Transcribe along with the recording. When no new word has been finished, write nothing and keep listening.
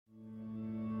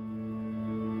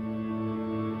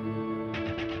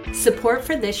Support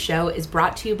for this show is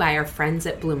brought to you by our friends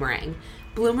at Bloomerang.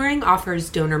 Bloomerang offers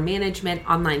donor management,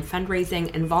 online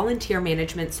fundraising, and volunteer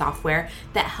management software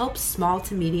that helps small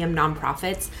to medium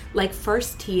nonprofits like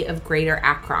First Tee of Greater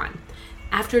Akron.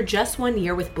 After just 1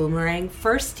 year with Bloomerang,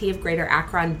 First Tee of Greater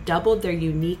Akron doubled their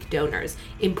unique donors,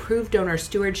 improved donor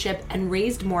stewardship, and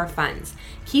raised more funds.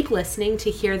 Keep listening to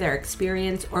hear their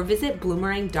experience or visit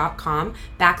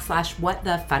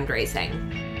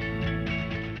bloomerang.com/whatthefundraising.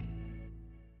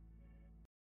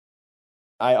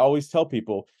 I always tell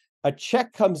people, a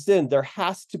check comes in, there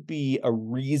has to be a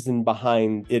reason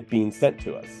behind it being sent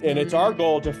to us. And it's our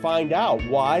goal to find out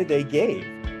why they gave.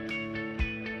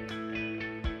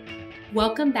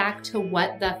 Welcome back to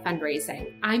What the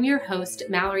Fundraising. I'm your host,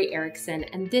 Mallory Erickson,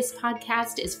 and this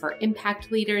podcast is for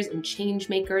impact leaders and change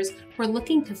makers who are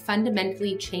looking to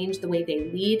fundamentally change the way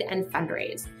they lead and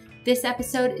fundraise. This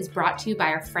episode is brought to you by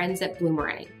our friends at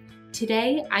Bloomerang.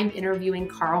 Today, I'm interviewing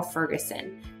Karl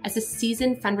Ferguson. As a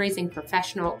seasoned fundraising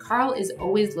professional, Karl is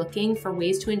always looking for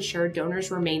ways to ensure donors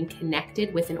remain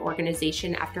connected with an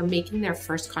organization after making their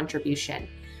first contribution.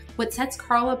 What sets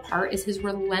Karl apart is his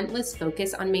relentless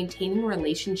focus on maintaining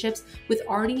relationships with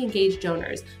already engaged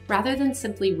donors rather than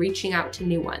simply reaching out to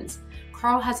new ones.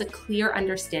 Karl has a clear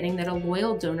understanding that a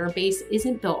loyal donor base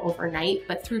isn't built overnight,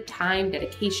 but through time,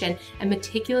 dedication, and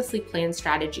meticulously planned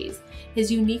strategies.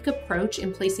 His unique approach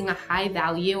in placing a high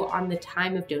value on the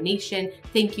time of donation,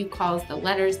 thank you calls, the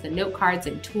letters, the note cards,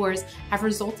 and tours have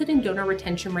resulted in donor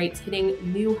retention rates hitting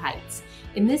new heights.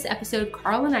 In this episode,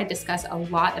 Karl and I discuss a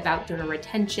lot about donor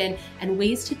retention and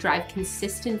ways to drive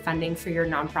consistent funding for your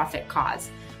nonprofit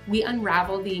cause. We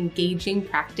unravel the engaging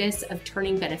practice of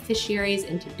turning beneficiaries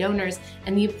into donors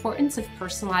and the importance of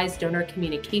personalized donor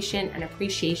communication and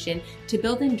appreciation to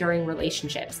build enduring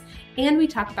relationships. And we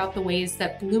talk about the ways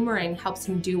that Bloomerang helps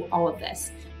him do all of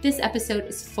this. This episode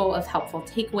is full of helpful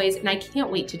takeaways, and I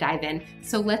can't wait to dive in.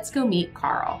 So let's go meet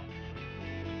Karl.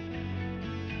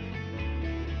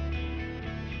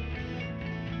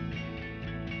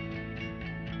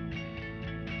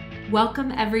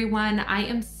 Welcome, everyone. I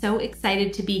am so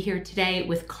excited to be here today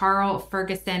with Karl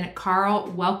Ferguson. Karl,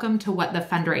 welcome to What the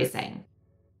Fundraising.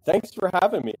 Thanks for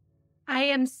having me. I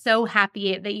am so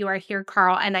happy that you are here,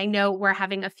 Karl, and I know we're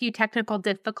having a few technical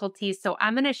difficulties, so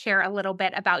I'm going to share a little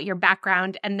bit about your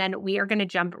background, and then we are going to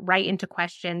jump right into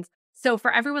questions. So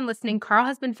for everyone listening, Karl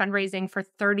has been fundraising for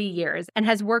 30 years and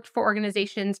has worked for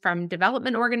organizations from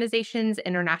development organizations,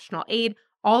 international aid,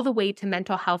 all the way to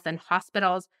mental health and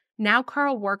hospitals. Now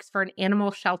Karl works for an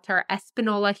animal shelter,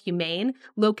 Espanola Humane,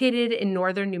 located in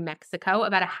northern New Mexico,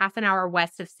 about a half an hour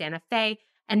west of Santa Fe,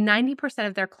 and 90%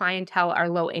 of their clientele are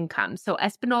low income. So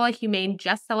Espanola Humane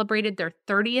just celebrated their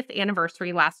 30th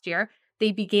anniversary last year.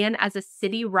 They began as a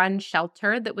city-run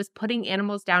shelter that was putting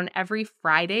animals down every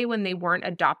Friday when they weren't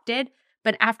adopted.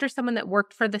 But after someone that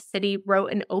worked for the city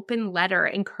wrote an open letter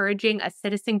encouraging a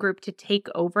citizen group to take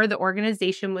over, the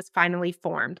organization was finally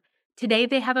formed. Today,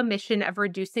 they have a mission of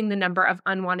reducing the number of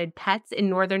unwanted pets in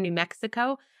northern New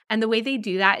Mexico, and the way they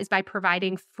do that is by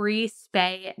providing free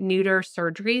spay-neuter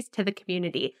surgeries to the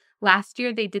community. Last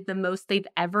year, they did the most they've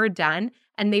ever done,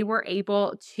 and they were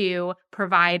able to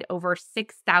provide over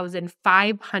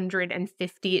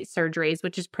 6,550 surgeries,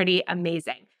 which is pretty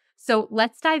amazing. So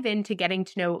let's dive into getting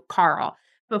to know Karl.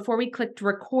 Before we clicked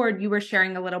record, you were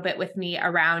sharing a little bit with me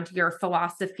around your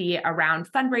philosophy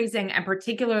around fundraising and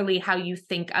particularly how you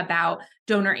think about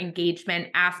donor engagement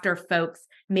after folks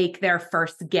make their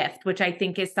first gift, which I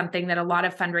think is something that a lot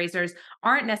of fundraisers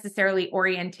aren't necessarily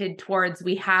oriented towards.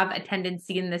 We have a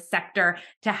tendency in this sector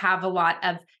to have a lot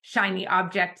of shiny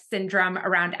object syndrome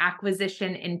around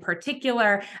acquisition in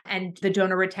particular, and the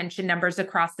donor retention numbers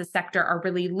across the sector are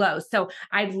really low. So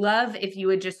I'd love if you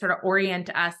would just sort of orient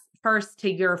us first to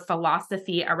your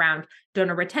philosophy around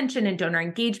donor retention and donor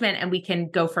engagement, and we can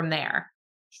go from there.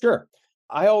 Sure.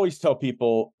 I always tell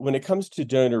people when it comes to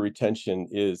donor retention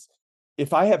is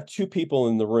if I have two people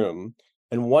in the room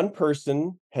and one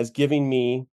person has given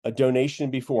me a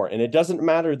donation before, and it doesn't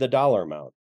matter the dollar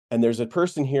amount, and there's a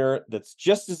person here that's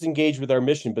just as engaged with our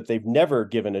mission, but they've never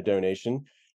given a donation,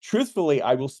 truthfully,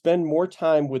 I will spend more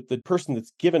time with the person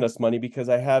that's given us money because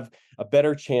I have a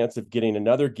better chance of getting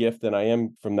another gift than I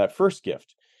am from that first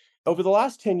gift. Over the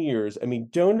last 10 years,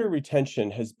 donor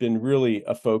retention has been really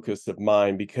a focus of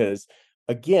mine because,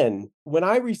 again, when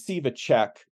I receive a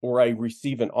check or I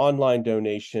receive an online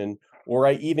donation or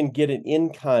I even get an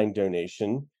in-kind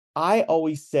donation, I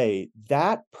always say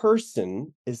that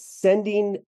person is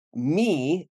sending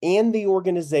me and the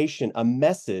organization a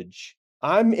message.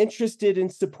 I'm interested in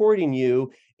supporting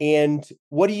you, and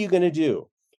what are you going to do?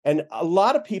 And a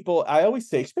lot of people, I always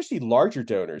say, especially larger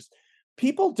donors,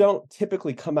 people don't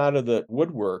typically come out of the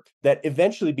woodwork that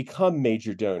eventually become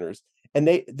major donors.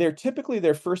 And they're typically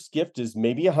their first gift is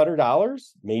maybe $100,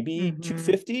 maybe Mm-hmm.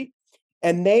 $250,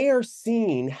 and they are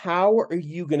seeing how are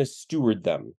you going to steward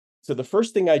them. So the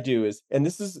first thing I do is, and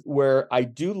this is where I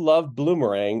do love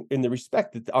Bloomerang in the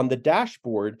respect that on the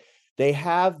dashboard, they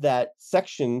have that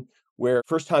section where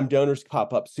first-time donors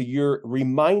pop up. So you're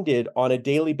reminded on a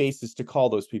daily basis to call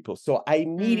those people. So I Mm.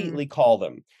 immediately call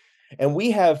them. And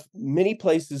we have many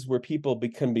places where people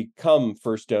can become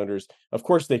first donors. Of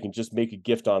course, they can just make a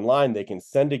gift online. They can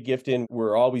send a gift in.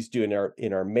 We're always doing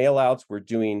in our mail outs. We're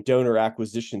doing donor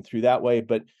acquisition through that way.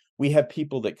 But we have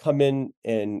people that come in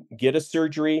and get a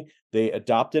surgery. They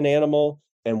adopt an animal,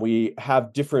 and we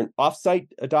have different offsite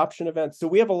adoption events. So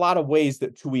we have a lot of ways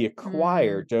that we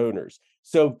acquire Mm. donors.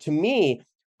 So to me,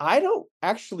 I don't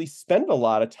actually spend a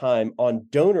lot of time on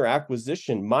donor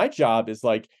acquisition. My job is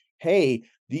like, hey,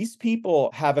 these people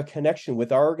have a connection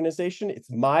with our organization.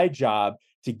 It's my job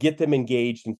to get them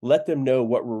engaged and let them know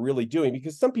what we're really doing.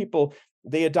 Because some people,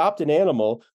 they adopt an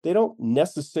animal, they don't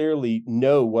necessarily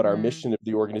know what our Mm. mission of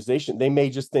the organization. They may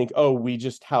just think, oh, we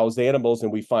just house animals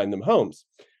and we find them homes.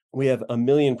 We have a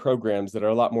million programs that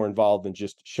are a lot more involved than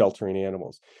just sheltering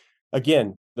animals.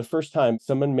 Again, the first time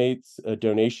someone makes a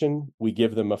donation, we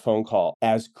give them a phone call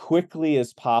as quickly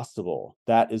as possible.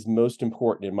 That is most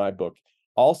important in my book.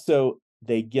 Also,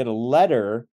 they get a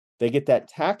letter, they get that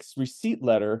tax receipt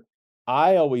letter.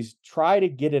 I always try to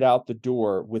get it out the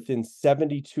door within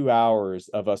 72 hours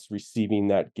of us receiving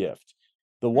that gift.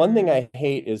 The one thing Mm. I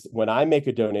hate is when I make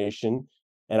a donation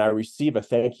and I receive a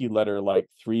thank you letter like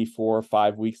 3, 4,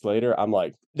 5 weeks later, I'm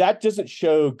like, that doesn't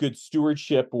show good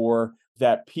stewardship or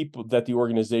that the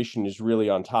organization is really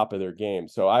on top of their game.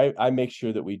 So I make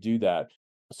sure that we do that.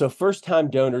 So first time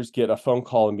donors get a phone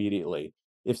call immediately.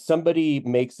 If somebody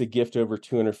makes a gift over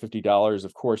 $250,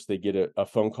 of course, they get a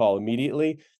phone call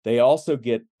immediately. They also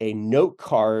get a note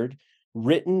card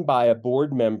written by a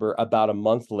board member about a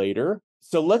month later.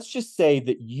 So let's just say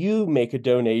that you make a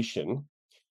donation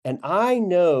and I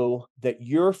know that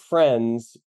you're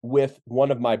friends with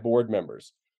one of my board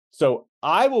members. So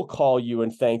I will call you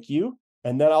and thank you.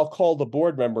 And then I'll call the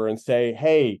board member and say,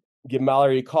 hey, give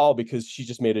Mallory a call because she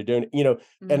just made a donation.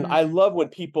 And I Mm. love when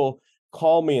people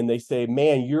call me and they say,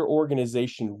 man, your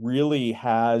organization really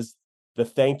has the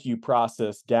thank you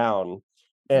process down.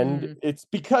 And Mm. it's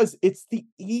because it's the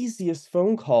easiest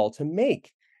phone call to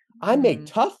make. I make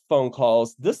Mm. tough phone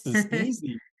calls. This is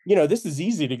easy. This is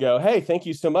easy to go, hey, thank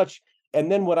you so much.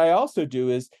 And then what I also do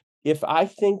is if I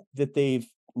think that they've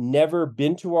never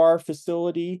been to our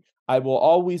facility, I will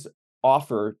always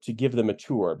offer to give them a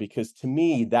tour because to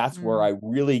me, that's where Mm. I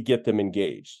really get them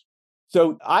engaged.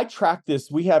 So I track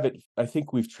this. We have it, I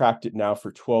think we've tracked it now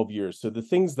for 12 years. So the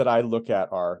things that I look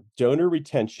at are donor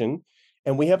retention,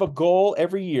 and we have a goal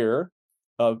every year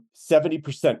of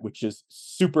 70%, which is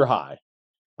super high.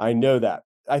 I know that.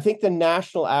 I think the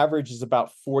national average is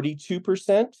about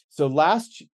 42%. So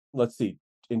let's see,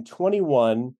 in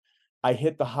 21, I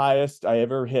hit the highest I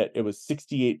ever hit. It was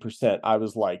 68%. I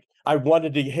was like, I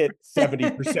wanted to hit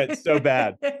 70% so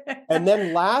bad. And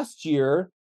then last year,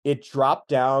 it dropped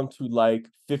down to like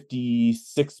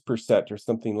 56% or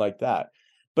something like that.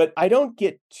 But I don't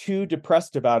get too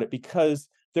depressed about it because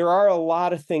there are a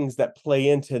lot of things that play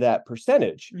into that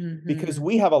percentage because Mhm.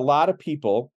 we have a lot of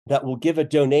people that will give a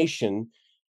donation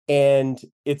and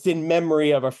it's in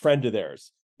memory of a friend of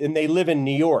theirs and they live in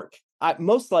New York.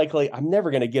 Most likely, I'm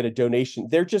never going to get a donation.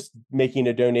 They're just making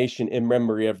a donation in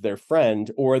memory of their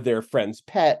friend or their friend's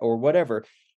pet or whatever.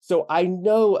 So I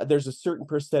know there's a certain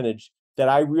percentage that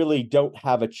I really don't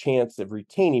have a chance of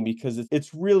retaining because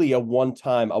it's really a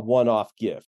one-off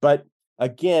gift. But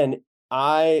again,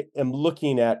 I am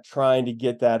looking at trying to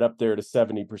get that up there to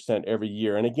 70% every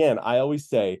year. And again, I always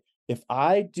say, if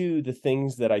I do the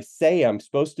things that I say I'm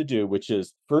supposed to do, which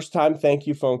is first time thank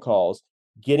you phone calls,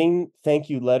 getting thank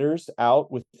you letters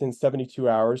out within 72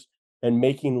 hours, and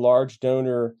making large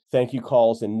donor thank you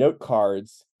calls and note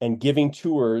cards and giving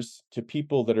tours to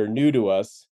people that are new to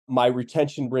us, my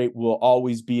retention rate will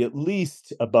always be at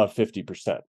least above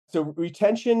 50%. So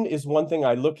retention is one thing.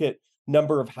 I look at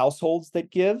number of households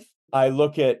that give. I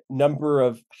look at number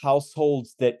of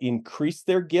households that increase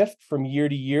their gift from year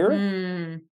to year.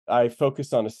 Mm. I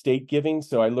focus on estate giving.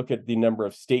 So I look at the number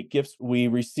of state gifts we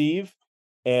receive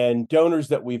and donors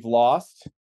that we've lost.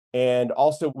 And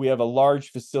also, we have a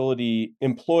large facility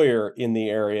employer in the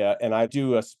area, and I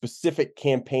do a specific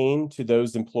campaign to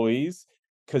those employees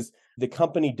because the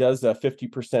company does a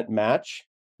 50% match.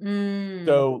 Mm.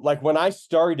 So, like when I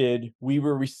started, we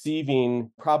were receiving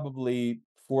probably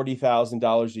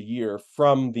 $40,000 a year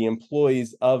from the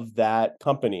employees of that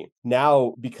company.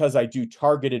 Now, because I do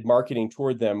targeted marketing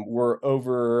toward them, we're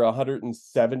over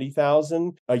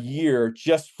 170,000 a year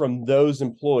just from those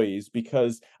employees,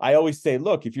 because I always say,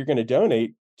 look, if you're going to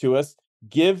donate to us,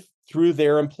 give through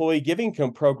their employee giving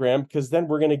program, because then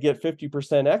we're going to get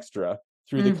 50% extra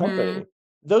through the company.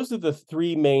 Those are the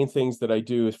three main things that I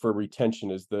do for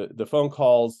retention, is the phone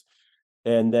calls,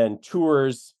 and then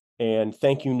tours and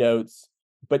thank you notes,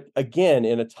 but again,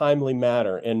 in a timely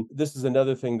manner. And this is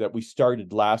another thing that we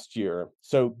started last year.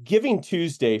 So Giving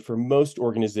Tuesday for most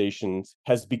organizations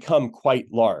has become quite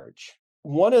large.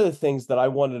 One of the things that I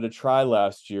wanted to try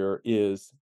last year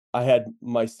is I had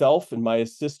myself and my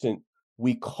assistant,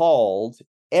 we called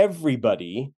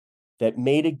everybody that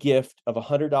made a gift of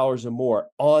 $100 or more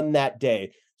on that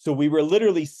day. So we were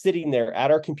literally sitting there at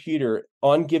our computer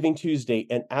on Giving Tuesday,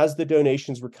 and as the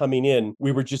donations were coming in,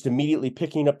 we were just immediately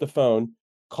picking up the phone,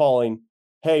 calling,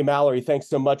 hey, Mallory, thanks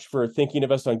so much for thinking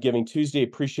of us on Giving Tuesday.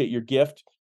 Appreciate your gift.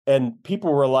 And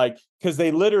people were like, because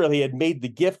they literally had made the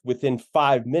gift within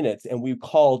 5 minutes, and we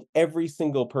called every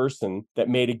single person that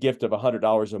made a gift of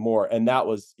 $100 or more. And that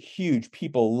was huge.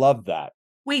 People loved that.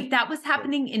 Wait, that was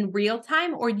happening in real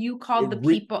time, or you called the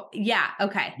people? Yeah.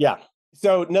 Okay. Yeah.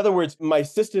 So in other words, my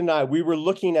sister and I, we were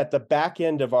looking at the back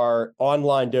end of our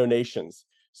online donations.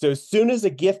 So as soon as a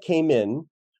gift came in,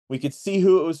 we could see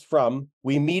who it was from.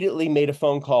 We immediately made a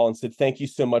phone call and said, thank you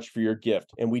so much for your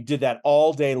gift. And we did that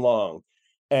all day long.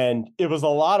 And it was a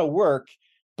lot of work,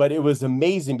 but it was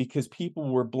amazing because people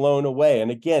were blown away.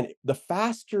 And again, the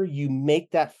faster you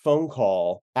make that phone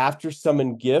call after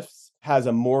someone gifts has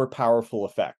a more powerful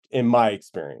effect, in my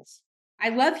experience. I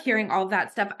love hearing all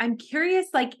that stuff. I'm curious,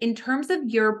 like in terms of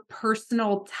your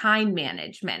personal time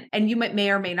management, and you may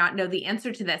or may not know the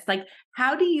answer to this, like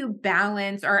how do you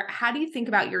balance, or how do you think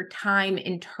about your time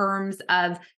in terms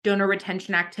of donor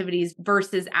retention activities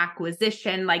versus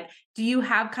acquisition? Like, do you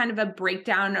have kind of a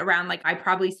breakdown around like, I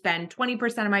probably spend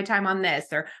 20% of my time on this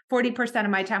or 40%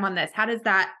 of my time on this? How does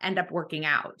that end up working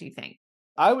out, do you think?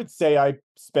 I would say I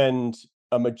spend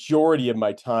a majority of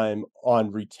my time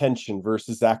on retention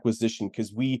versus acquisition,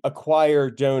 because we acquire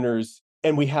donors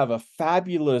and we have a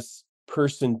fabulous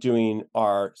person doing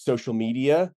our social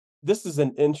media. This is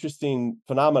an interesting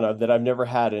phenomenon that I've never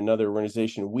had in another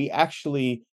organization. We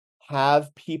actually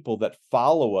have people that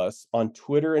follow us on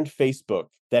Twitter and Facebook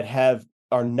that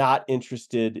are not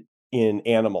interested in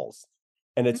animals.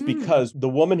 And it's because the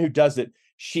woman who does it,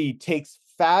 she takes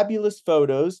fabulous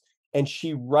photos and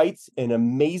she writes an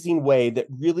amazing way that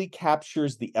really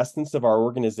captures the essence of our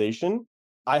organization.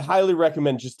 I highly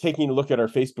recommend just taking a look at our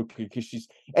Facebook, because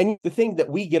and the thing that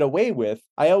we get away with,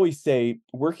 I always say,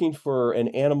 working for an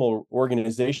animal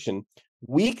organization,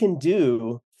 we can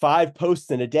do 5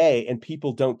 posts in a day and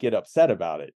people don't get upset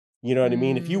about it. You know what I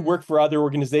mean? If you work for other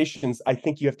organizations, I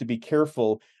think you have to be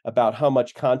careful about how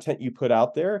much content you put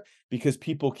out there, because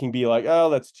people can be like, oh,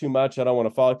 that's too much, I don't want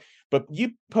to follow. But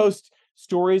you post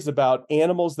stories about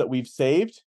animals that we've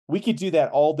saved, we could do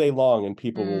that all day long and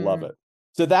people will love it.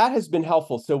 So that has been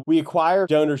helpful. So we acquire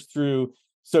donors through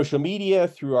social media,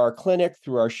 through our clinic,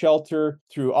 through our shelter,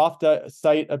 through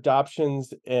off-site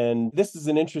adoptions. And this is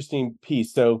an interesting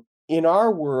piece. So in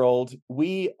our world,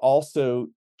 we also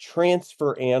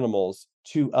transfer animals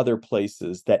to other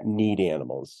places that need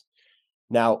animals.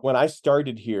 Now, when I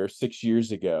started here 6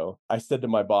 years ago, I said to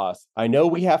my boss, I know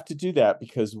we have to do that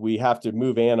because we have to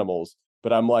move animals,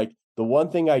 but I'm like, the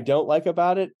one thing I don't like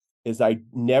about it is I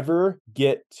never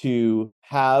get to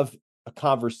have a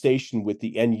conversation with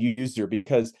the end user,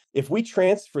 because if we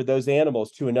transfer those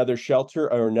animals to another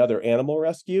shelter or another animal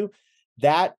rescue,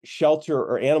 that shelter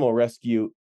or animal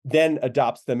rescue then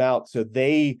adopts them out. So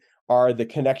they are the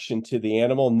connection to the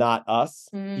animal, not us,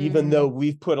 even though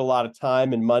we've put a lot of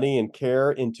time and money and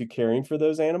care into caring for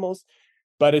those animals.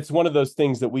 But it's one of those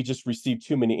things that we just receive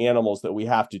too many animals that we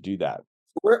have to do that.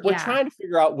 We're trying to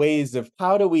figure out ways of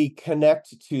how do we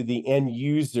connect to the end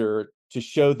user to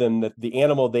show them that the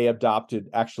animal they adopted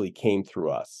actually came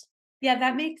through us. Yeah,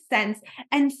 that makes sense.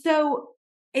 And so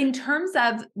in terms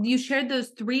of, you shared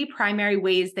those 3 primary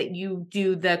ways that you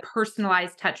do the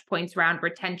personalized touch points around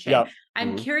retention. Yeah.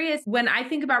 I'm curious, when I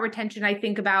think about retention, I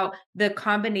think about the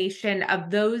combination of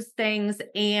those things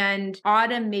and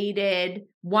automated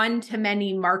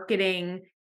one-to-many marketing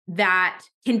that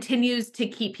continues to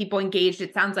keep people engaged.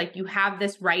 It sounds like you have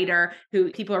this writer who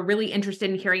people are really interested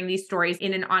in hearing these stories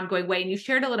in an ongoing way. And you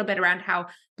shared a little bit around how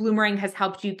Bloomerang has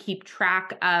helped you keep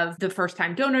track of the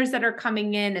first-time donors that are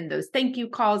coming in and those thank you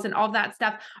calls and all that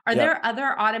stuff. Are there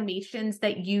other automations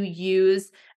that you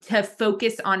use to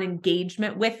focus on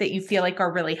engagement with that you feel like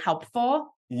are really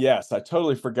helpful? Yes, I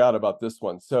totally forgot about this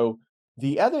one. So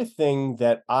the other thing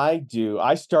that I do,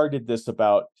 I started this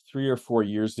about 3 or 4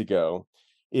 years ago,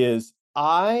 is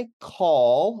I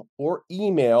call or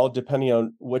email, depending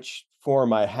on which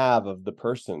form I have of the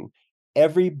person,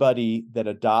 everybody that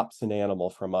adopts an animal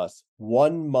from us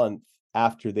 1 month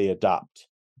after they adopt.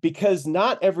 Because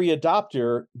not every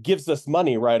adopter gives us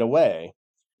money right away.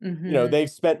 Hmm. They've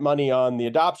spent money on the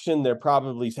adoption. They're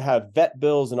probably have vet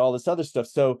bills and all this other stuff.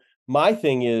 So my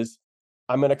thing is,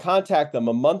 I'm going to contact them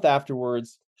a month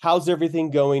afterwards. How's everything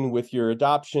going with your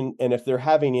adoption? And if they're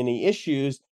having any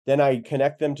issues, then I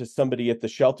connect them to somebody at the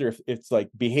shelter. If it's like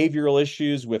behavioral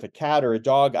issues with a cat or a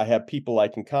dog, I have people I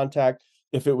can contact.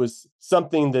 If it was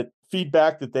something that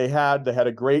feedback that they had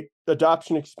a great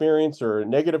adoption experience or a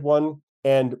negative one.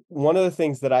 And one of the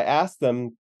things that I asked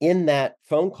them in that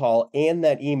phone call and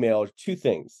that email are two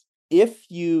things. If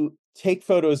you take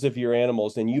photos of your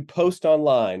animals and you post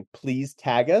online, please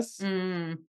tag us.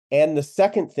 Mm. And the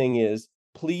second thing is,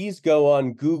 please go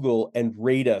on Google and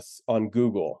rate us on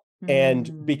Google. And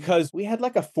Mm. because we had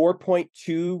like a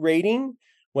 4.2 rating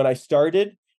when I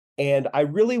started, and I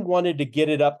really wanted to get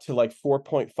it up to like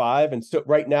 4.5. And so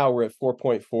right now we're at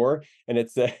 4.4, and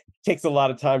takes a lot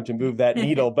of time to move that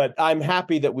needle, but I'm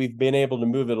happy that we've been able to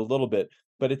move it a little bit.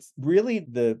 But it's really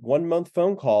the 1 month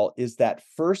phone call is that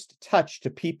first touch to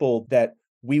people that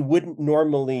we wouldn't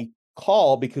normally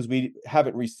call because we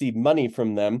haven't received money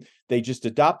from them. They just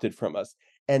adopted from us.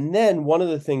 And then one of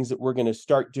the things that we're going to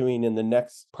start doing in the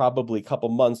next probably couple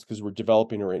months, because we're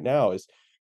developing it right now, is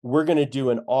we're going to do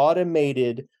an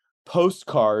automated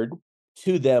postcard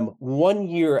to them 1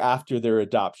 year after their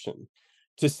adoption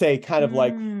to say kind of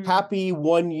like Mm. happy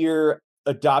 1 year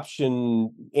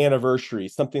adoption anniversary,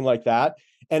 something like that.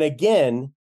 And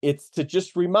again, it's to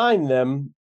just remind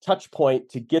them, touch point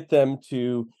to get them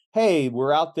to, hey,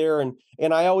 we're out there.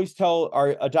 And I always tell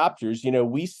our adopters,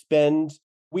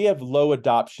 we have low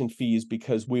adoption fees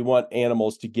because we want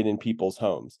animals to get in people's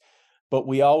homes. But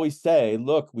we always say,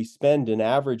 look, we spend an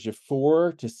average of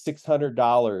 $400 to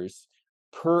 $600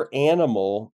 per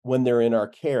animal when they're in our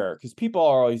care. Because people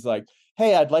are always like,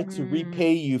 hey, I'd like to Mm.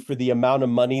 repay you for the amount of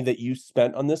money that you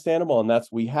spent on this animal. And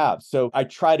that's what we have. So I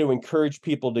try to encourage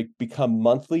people to become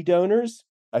monthly donors.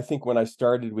 I think when I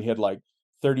started, we had like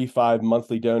 35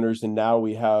 monthly donors, and now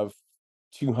we have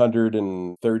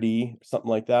 230, something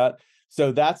like that.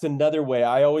 So that's another way.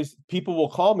 People will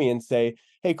call me and say,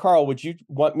 hey, Karl, would you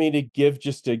want me to give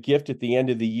just a gift at the end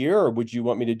of the year, or would you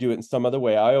want me to do it in some other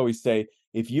way? I always say,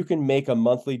 if you can make a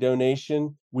monthly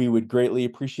donation, we would greatly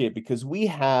appreciate, because we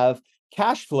have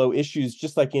cash flow issues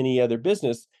just like any other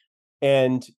business.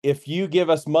 And if you give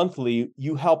us monthly,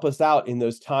 you help us out in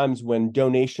those times when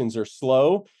donations are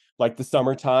slow, like the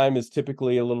summertime is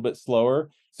typically a little bit slower.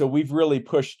 So we've really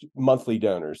pushed monthly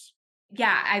donors.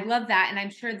 Yeah, I love that. And I'm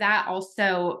sure that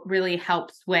also really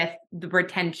helps with the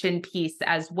retention piece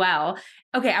as well.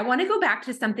 Okay, I want to go back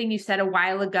to something you said a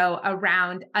while ago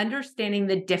around understanding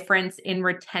the difference in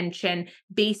retention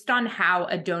based on how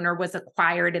a donor was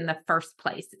acquired in the first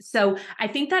place. So I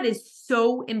think that is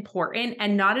so important,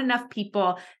 and not enough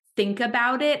people think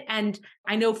about it. And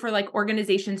I know for like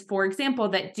organizations, for example,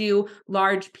 that do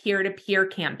large peer-to-peer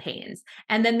campaigns,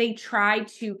 and then they try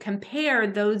to compare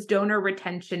those donor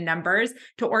retention numbers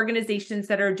to organizations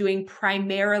that are doing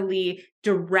primarily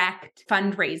direct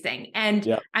fundraising. And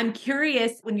Yeah. I'm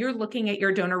curious, when you're looking at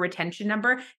your donor retention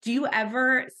number, do you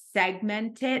ever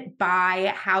segment it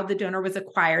by how the donor was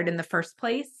acquired in the first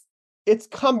place? It's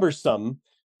cumbersome,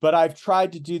 but I've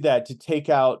tried to do that to take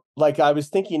out, like I was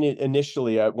thinking it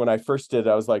initially when I first did,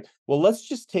 I was like, well, let's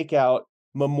just take out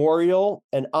memorial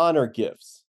and honor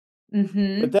gifts. But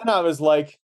Mm-hmm. then I was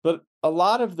like, but a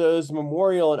lot of those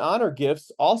memorial and honor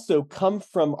gifts also come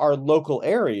from our local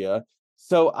area.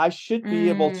 So I should be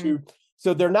able to, Mm.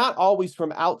 so they're not always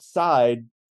from outside,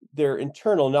 they're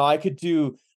internal. Now I could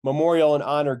do memorial and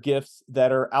honor gifts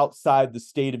that are outside the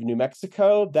state of New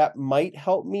Mexico. That might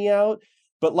help me out.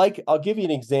 But like, I'll give you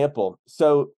an example.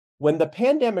 So when the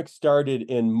pandemic started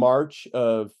in March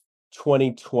of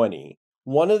 2020,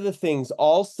 one of the things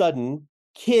all of a sudden,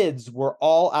 kids were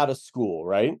all out of school,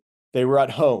 right? They were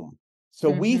at home. So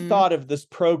we Mm-hmm. thought of this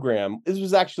program. This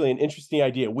was actually an interesting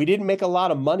idea. We didn't make a lot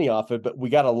of money off it, but we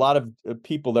got a lot of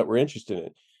people that were interested in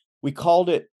it. We called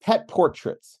it pet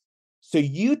portraits. So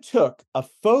you took a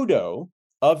photo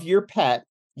of your pet,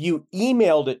 you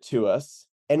emailed it to us,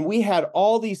 and we had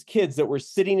all these kids that were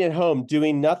sitting at home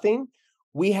doing nothing.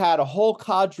 We had a whole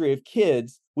cadre of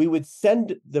kids. We would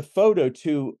send the photo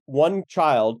to one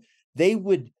child. They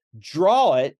would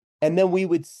draw it, and then we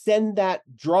would send that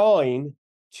drawing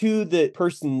to the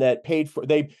person that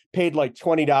they paid like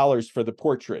 $20 for the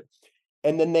portrait.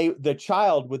 And then the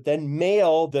child would then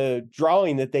mail the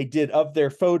drawing that they did of their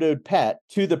photoed pet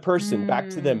to the person, back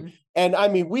to them. And I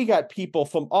mean, we got people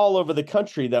from all over the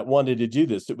country that wanted to do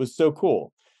this. It was so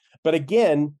cool. But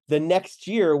again, the next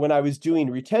year when I was doing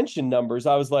retention numbers,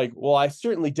 I was like, well, I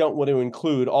certainly don't want to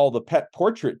include all the pet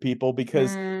portrait people,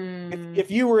 because if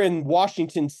you were in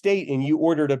Washington State and you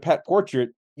ordered a pet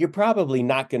portrait, you're probably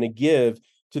not going to give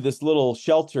to this little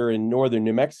shelter in northern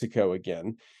New Mexico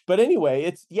again. But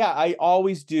anyway, I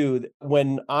always do.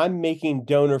 When I'm making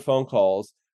donor phone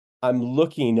calls, I'm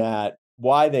looking at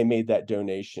why they made that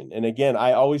donation. And again,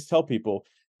 I always tell people,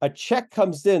 a check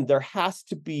comes in, there has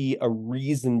to be a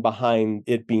reason behind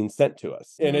it being sent to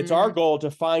us. And it's our goal to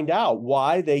find out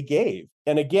why they gave.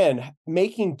 And again,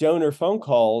 making donor phone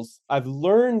calls, I've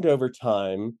learned over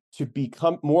time to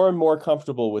become more and more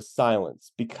comfortable with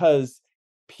silence, because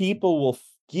people will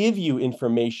give you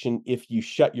information if you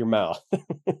shut your mouth.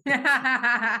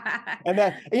 And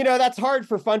that's hard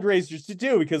for fundraisers to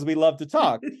do because we love to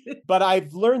talk. But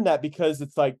I've learned that because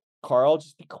it's like, Karl,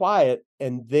 just be quiet,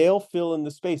 and they'll fill in the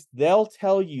space. They'll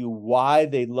tell you why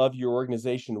they love your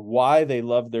organization, why they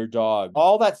love their dog.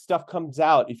 All that stuff comes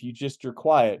out if you just are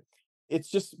quiet. It's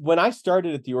just, when I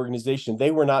started at the organization, they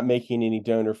were not making any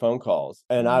donor phone calls.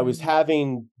 And I was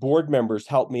having board members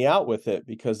help me out with it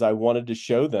because I wanted to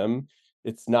show them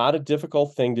it's not a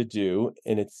difficult thing to do,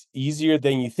 and it's easier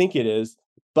than you think it is.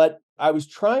 But I was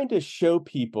trying to show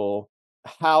people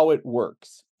how it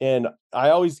works. And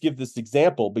I always give this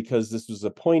example because this was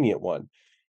a poignant one.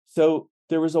 So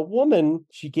there was a woman,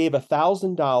 she gave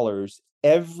 $1,000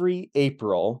 every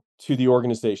April to the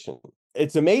organization.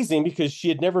 It's amazing because she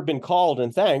had never been called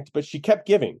and thanked, but she kept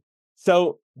giving.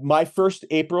 So my first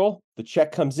April, the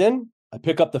check comes in, I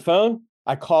pick up the phone,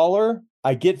 I call her,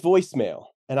 I get voicemail.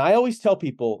 And I always tell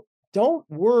people, don't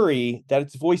worry that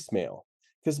it's voicemail.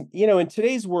 Because, in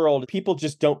today's world, people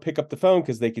just don't pick up the phone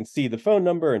because they can see the phone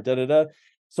number and da-da-da.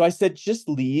 So I said, just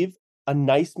leave a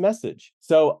nice message.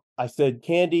 So I said,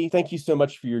 Candy, thank you so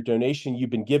much for your donation. You've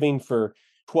been giving for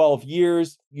 12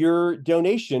 years. Your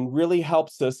donation really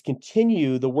helps us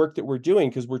continue the work that we're doing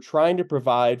because we're trying to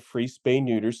provide free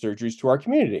spay-neuter surgeries to our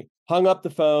community. Hung up the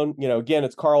phone. Again,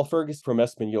 it's Karl Ferguson from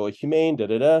Espanola Humane,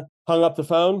 da-da-da. Hung up the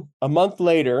phone. A month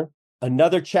later,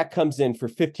 another check comes in for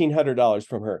 $1,500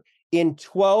 from her. In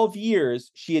 12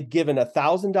 years, she had given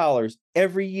 $1,000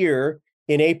 every year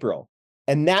in April.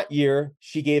 And that year,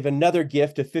 she gave another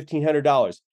gift of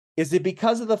 $1,500. Is it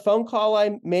because of the phone call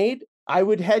I made? I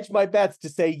would hedge my bets to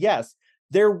say yes.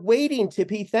 They're waiting to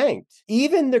be thanked.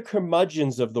 Even the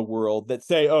curmudgeons of the world that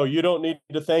say, oh, you don't need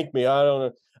to thank me. I don't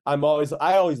know.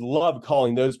 I always love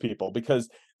calling those people because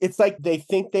it's like they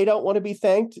think they don't want to be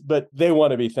thanked, but they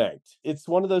want to be thanked. It's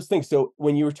one of those things. So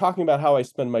when you were talking about how I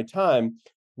spend my time,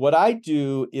 what I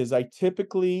do is I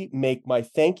typically make my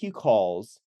thank you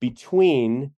calls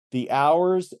between the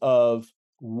hours of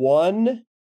 1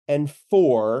 and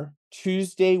 4,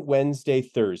 Tuesday, Wednesday,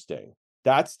 Thursday.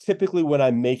 That's typically when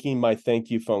I'm making my thank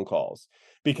you phone calls,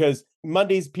 because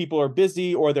Mondays people are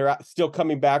busy or they're still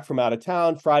coming back from out of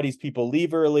town. Fridays people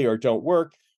leave early or don't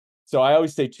work. So I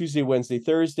always say Tuesday, Wednesday,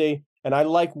 Thursday. And I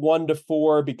like 1 to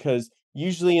 4 because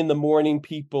usually in the morning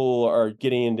people are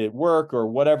getting into work or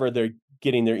whatever, they're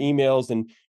getting their emails. And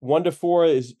 1 to 4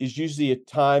 is usually a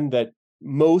time that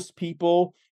most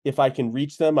people, if I can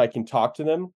reach them, I can talk to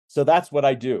them. So that's what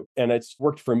I do. And it's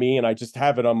worked for me. And I just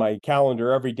have it on my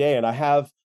calendar every day. And I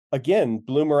have, again,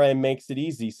 Bloomerang makes it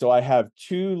easy. So I have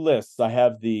 2 lists. I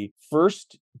have the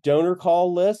first donor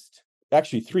call list,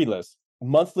 actually 3 lists.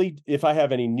 Monthly, if I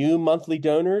have any new monthly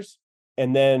donors,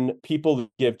 and then people that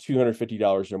give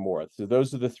 $250 or more. So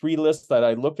those are the 3 lists that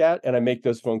I look at, and I make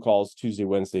those phone calls Tuesday,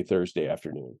 Wednesday, Thursday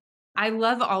afternoon. I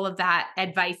love all of that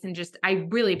advice, and just, I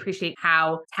really appreciate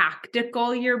how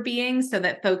tactical you're being so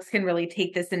that folks can really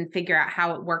take this and figure out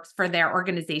how it works for their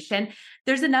organization.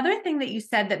 There's another thing that you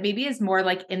said that maybe is more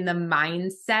like in the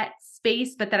mindset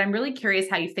space, but that I'm really curious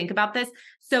how you think about this.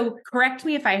 So correct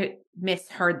me if I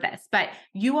misheard this, but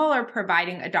you all are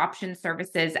providing adoption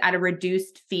services at a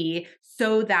reduced fee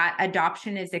so that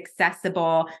adoption is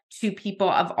accessible to people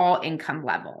of all income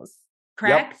levels,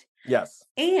 correct? Yep. Yes.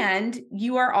 And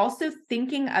you are also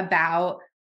thinking about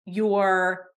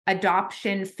your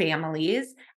adoption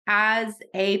families as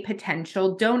a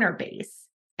potential donor base.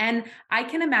 And I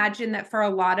can imagine that for a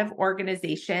lot of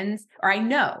organizations, or I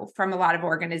know from a lot of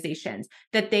organizations,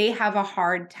 that they have a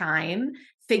hard time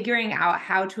figuring out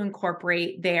how to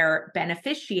incorporate their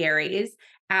beneficiaries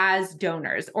as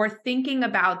donors, or thinking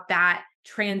about that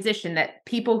transition that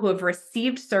people who have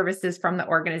received services from the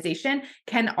organization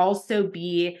can also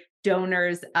be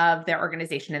donors of their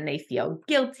organization, and they feel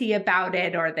guilty about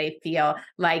it, or they feel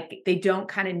like they don't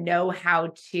kind of know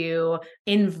how to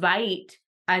invite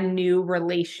a new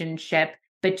relationship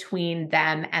between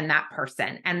them and that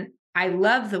person. And I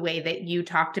love the way that you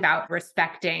talked about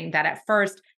respecting that at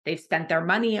first they've spent their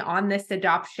money on this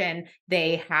adoption.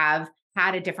 They have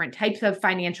had a different types of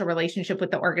financial relationship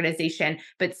with the organization,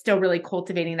 but still really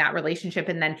cultivating that relationship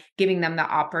and then giving them the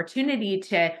opportunity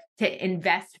to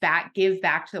invest back, give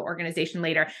back to the organization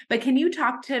later. But can you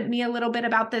talk to me a little bit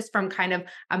about this from kind of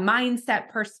a mindset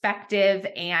perspective?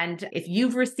 And if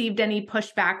you've received any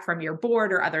pushback from your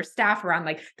board or other staff around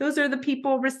like, those are the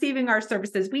people receiving our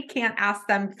services, we can't ask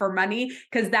them for money,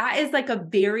 because that is like a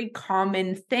very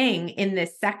common thing in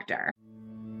this sector.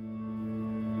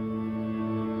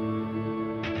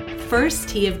 First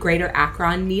Tee of Greater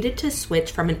Akron needed to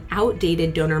switch from an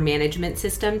outdated donor management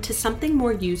system to something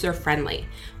more user-friendly.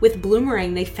 With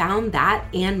Bloomerang, they found that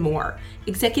and more.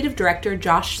 Executive Director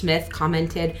Josh Smith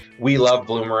commented, "We love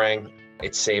Bloomerang.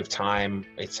 It's saved time.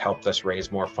 It's helped us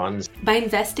raise more funds." By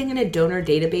investing in a donor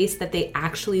database that they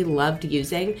actually loved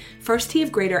using, First Tee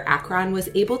of Greater Akron was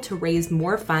able to raise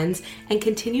more funds and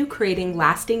continue creating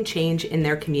lasting change in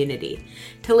their community.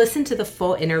 To listen to the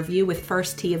full interview with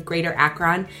First Tee of Greater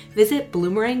Akron, visit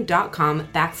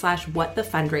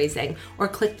bloomerang.com/whatthefundraising or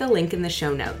click the link in the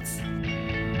show notes.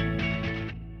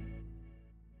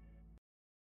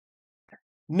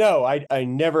 No, I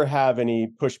never have any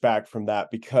pushback from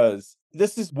that, because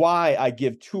this is why I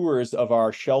give tours of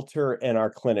our shelter and our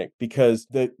clinic, because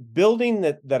the building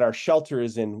that our shelter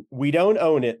is in, we don't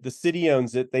own it. The city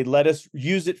owns it. They let us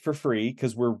use it for free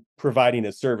because we're providing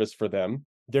a service for them.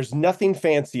 There's nothing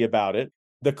fancy about it.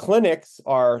 The clinics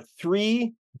are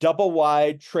 3 double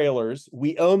wide trailers.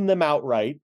 We own them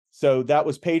outright. So that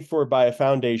was paid for by a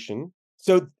foundation.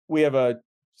 So we have a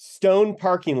stone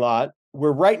parking lot.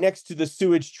 We're right next to the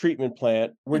sewage treatment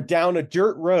plant. We're down a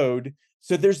dirt road.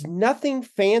 So there's nothing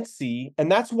fancy.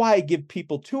 And that's why I give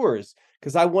people tours,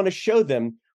 because I want to show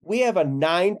them we have a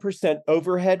 9%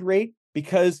 overhead rate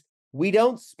because we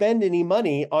don't spend any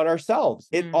money on ourselves.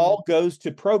 It all goes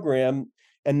to program.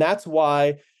 And that's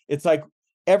why it's like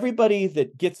everybody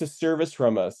that gets a service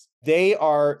from us, they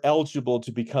are eligible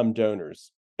to become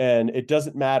donors. And it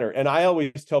doesn't matter. And I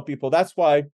always tell people that's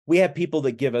why we have people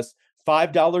that give us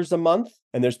 $5 a month,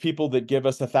 and there's people that give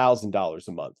us $1,000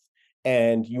 a month.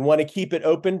 And you want to keep it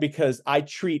open, because I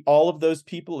treat all of those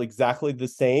people exactly the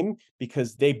same,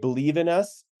 because they believe in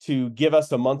us to give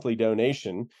us a monthly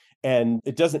donation, and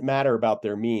it doesn't matter about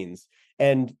their means.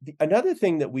 And another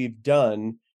thing that we've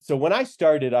done, so when I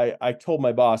started, I told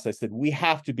my boss, I said, we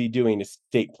have to be doing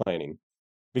estate planning,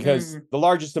 because the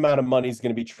largest amount of money is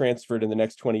going to be transferred in the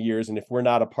next 20 years. And if we're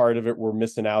not a part of it, we're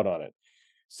missing out on it.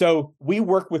 So we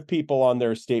work with people on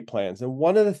their estate plans. And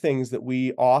one of the things that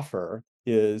we offer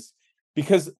is,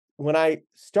 because when I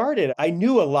started, I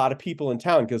knew a lot of people in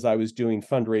town because I was doing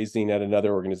fundraising at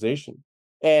another organization.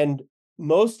 And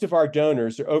most of our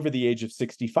donors are over the age of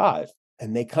 65.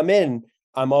 And they come in,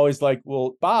 I'm always like,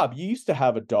 well, Bob, you used to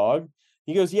have a dog.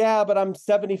 He goes, yeah, but I'm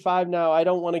 75 now. I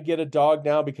don't want to get a dog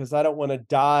now because I don't want to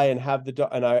die and have the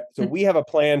dog. So we have a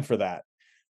plan for that.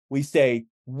 We say,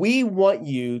 we want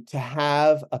you to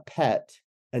have a pet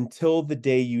until the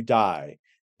day you die.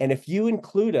 And if you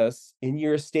include us in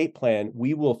your estate plan,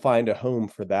 we will find a home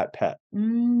for that pet.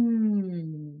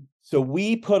 So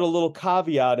we put a little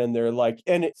caveat in there, like,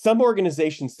 and some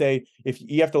organizations say, if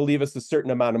you have to leave us a certain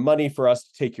amount of money for us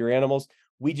to take your animals,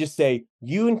 we just say,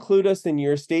 you include us in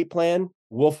your estate plan,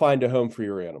 we'll find a home for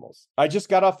your animals. I just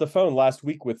got off the phone last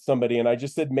week with somebody, and I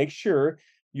just said, make sure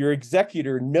your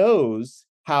executor knows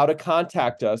how to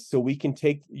contact us so we can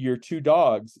take your 2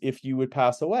 dogs if you would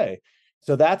pass away.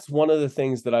 So that's one of the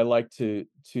things that I like to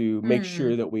make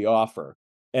sure that we offer.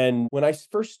 And when I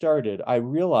first started, I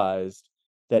realized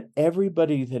that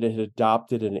everybody that had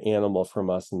adopted an animal from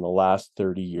us in the last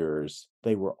 30 years,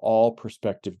 they were all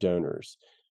prospective donors.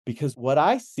 Because what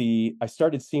I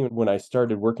started seeing when I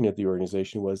started working at the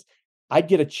organization was I'd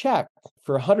get a check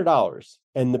for $100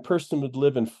 and the person would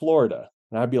live in Florida.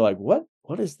 And I'd be like, what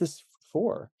is this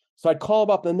for? So I'd call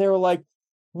them up and they were like,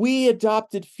 we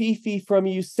adopted Fifi from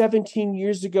you 17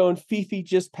 years ago and Fifi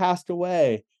just passed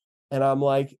away. And I'm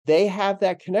like, they have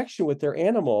that connection with their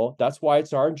animal. That's why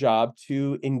it's our job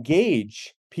to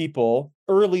engage people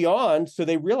early on so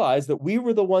they realize that we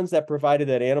were the ones that provided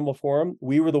that animal for them.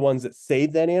 We were the ones that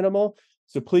saved that animal.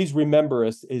 So please remember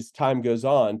us as time goes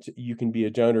on. You can be a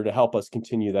donor to help us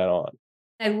continue that on.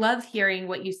 I love hearing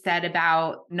what you said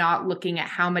about not looking at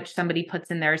how much somebody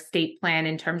puts in their estate plan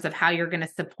in terms of how you're going to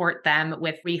support them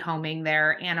with rehoming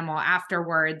their animal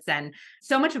afterwards. And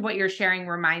so much of what you're sharing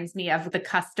reminds me of the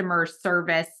customer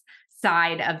service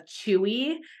side of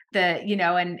Chewy,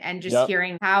 and just Yep.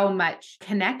 hearing how much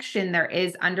connection there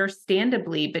is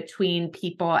understandably between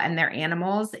people and their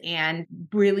animals, and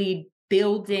really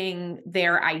building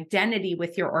their identity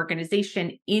with your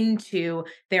organization into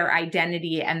their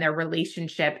identity and their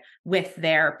relationship with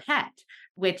their pet,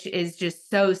 which is just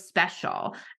so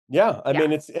special. Yeah. I Yeah.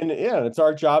 mean, it's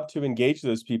our job to engage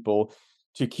those people,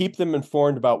 to keep them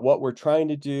informed about what we're trying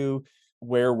to do,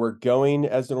 where we're going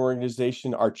as an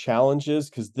organization, our challenges,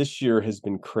 because this year has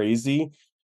been crazy.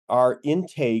 Our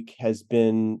intake has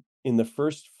been, in the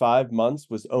first 5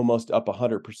 months, was almost up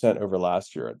 100% over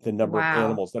last year, the number of Wow.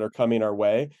 animals that are coming our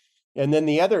way. And then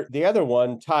the other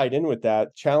one tied in with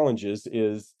that challenges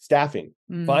is staffing,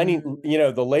 Mm. finding,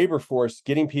 the labor force,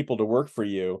 getting people to work for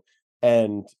you.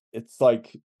 And it's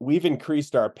like, we've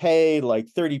increased our pay like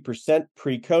 30%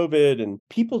 pre-COVID, and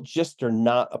people just are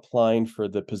not applying for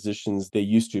the positions they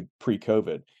used to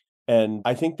pre-COVID. And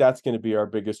I think that's going to be our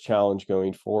biggest challenge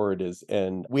going forward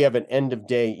and we have an end of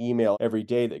day email every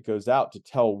day that goes out to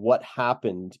tell what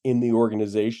happened in the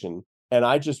organization. And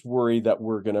I just worry that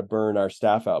we're going to burn our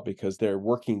staff out because they're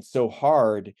working so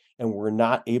hard and we're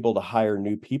not able to hire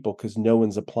new people because no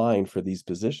one's applying for these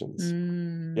positions.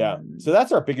 Yeah. So Mm.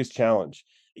 that's our biggest challenge.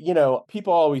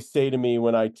 People always say to me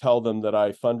when I tell them that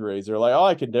I fundraise, they're like, oh,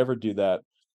 I could never do that.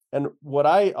 And what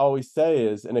I always say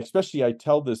is, and especially I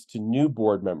tell this to new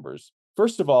board members,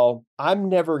 first of all, I'm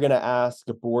never going to ask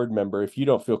a board member, if you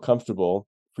don't feel comfortable,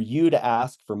 for you to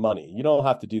ask for money. You don't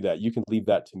have to do that. You can leave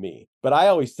that to me. But I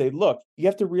always say, look, you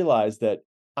have to realize that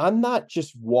I'm not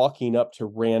just walking up to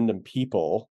random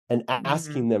people and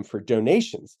asking Mhm. them for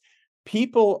donations.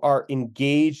 People are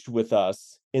engaged with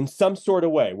us in some sort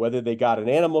of way, whether they got an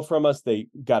animal from us, they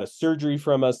got a surgery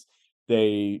from us,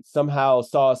 they somehow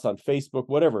saw us on Facebook,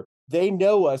 whatever. They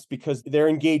know us because they're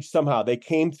engaged somehow. They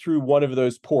came through one of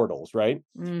those portals, right?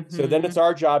 So then it's Mhm.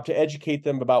 our job to educate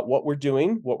them about what we're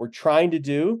doing, what we're trying to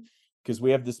do, because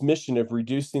we have this mission of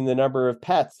reducing the number of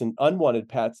pets and unwanted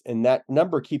pets, and that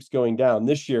number keeps going down.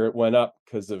 This year it went up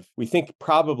because of, we think,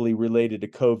 probably related to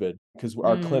COVID, because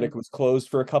our Mm. clinic was closed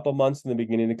for a couple months in the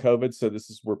beginning of COVID. So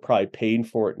we're probably paying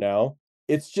for it now.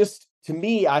 It's just, to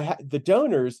me, the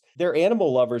donors, they're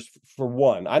animal lovers for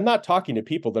one. I'm not talking to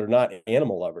people that are not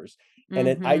animal lovers. And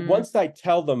Mhm. once I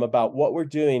tell them about what we're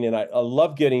doing, and I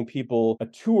love getting people a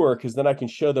tour because then I can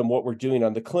show them what we're doing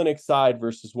on the clinic side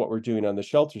versus what we're doing on the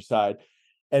shelter side.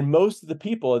 And most of the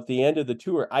people at the end of the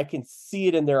tour, I can see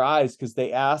it in their eyes because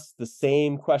they ask the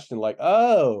same question, like,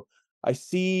 oh, I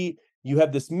see you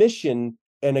have this mission.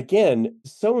 And again,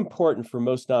 so important for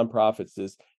most nonprofits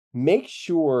is make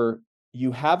sure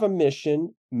you have a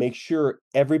mission, make sure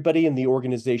everybody in the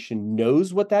organization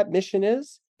knows what that mission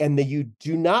is, and that you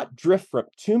do not drift from,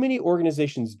 too many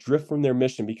organizations drift from their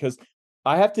mission, because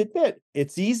I have to admit,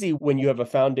 it's easy when you have a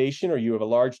foundation or you have a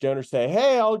large donor say,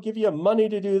 hey, I'll give you money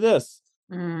to do this.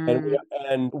 And we Mm.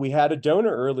 and we had a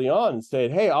donor early on and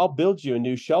said, hey, I'll build you a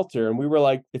new shelter. And we were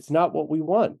like, it's not what we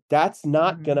want. That's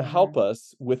not going to help Mhm.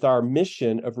 us with our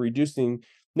mission of reducing.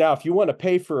 Now, if you want to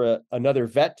pay for another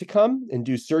vet to come and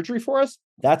do surgery for us,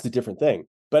 that's a different thing.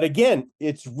 But again,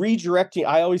 it's redirecting.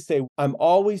 I always say I'm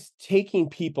always taking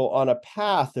people on a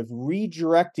path of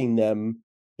redirecting them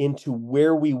into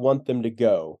where we want them to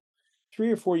go. 3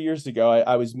 or 4 years ago,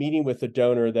 I was meeting with a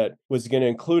donor that was going to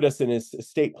include us in his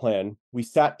estate plan. We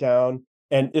sat down,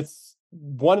 and it's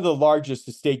one of the largest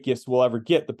estate gifts we'll ever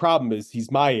get. The problem is he's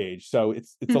my age, so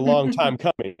it's a long time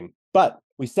coming. But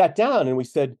we sat down and we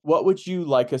said, what would you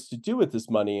like us to do with this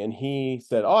money? And he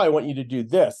said, oh, I want you to do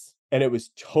this. And it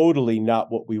was totally not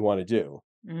what we want to do.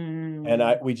 And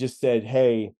Mm. we just said,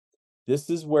 hey, this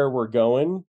is where we're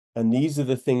going, and these are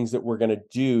the things that we're going to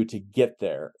do to get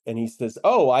there. And he says,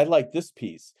 oh, I like this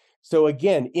piece. So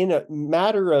again, in a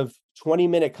matter of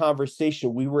 20-minute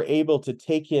conversation, we were able to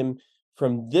take him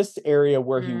from this area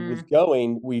where he was Mm.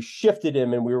 going. We shifted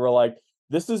him and we were like,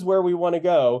 this is where we want to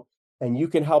go, and you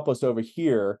can help us over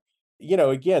here.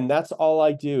 Again, that's all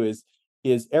I do is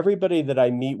everybody that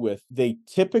I meet with, they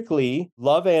typically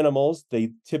love animals.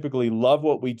 They typically love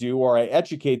what we do, or I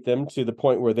educate them to the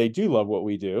point where they do love what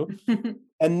we do.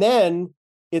 And then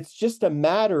it's just a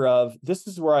matter of, this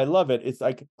is where I love it. It's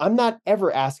like, I'm not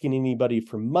ever asking anybody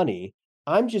for money.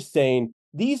 I'm just saying,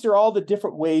 these are all the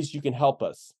different ways you can help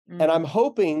us. And I'm Mm.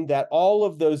 hoping that all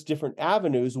of those different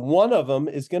avenues, one of them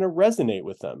is going to resonate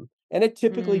with them. And it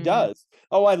typically does.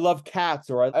 Oh, I love cats,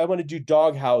 or I want to do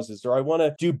dog houses, or I want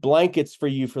to do blankets for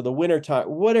you for the wintertime,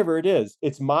 whatever it is.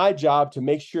 It's my job to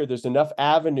make sure there's enough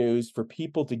avenues for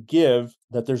people to give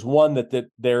that there's one that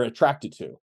they're attracted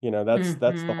to. That's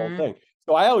the whole thing.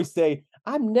 So I always say,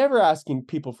 I'm never asking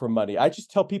people for money. I just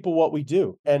tell people what we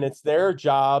do. And it's their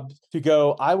job to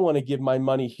go, I want to give my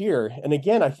money here. And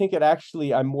again, I think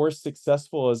I'm more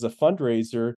successful as a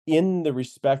fundraiser in the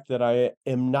respect that I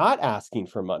am not asking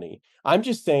for money. I'm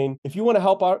just saying, if you want to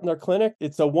help out in our clinic,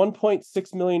 it's a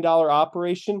 $1.6 million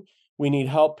operation. We need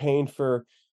help paying for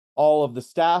all of the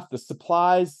staff, the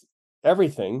supplies,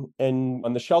 everything. And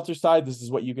on the shelter side, this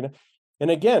is what you can. And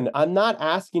again, I'm not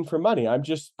asking for money.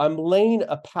 I'm laying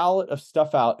a palette of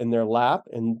stuff out in their lap,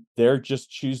 and they're just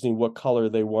choosing what color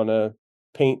they want to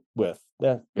paint with.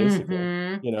 Yeah, basically,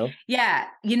 Yeah.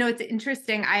 It's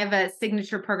interesting. I have a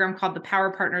signature program called the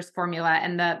Power Partners Formula.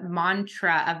 And the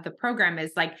mantra of the program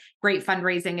is like, great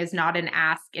fundraising is not an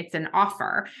ask, it's an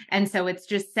offer. And so it's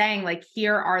just saying like,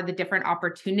 here are the different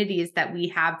opportunities that we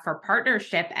have for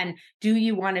partnership. And do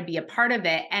you want to be a part of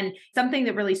it? And something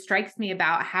that really strikes me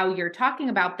about how you're talking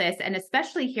about this, and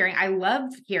especially I love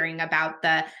hearing about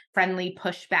the friendly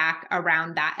pushback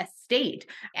around that estate.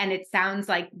 And it sounds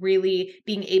like really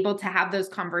being able to have those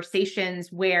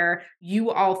conversations where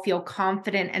you all feel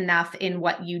confident enough in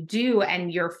what you do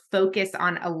and your focus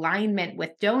on alignment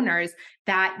with donors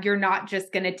that you're not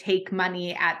just going to take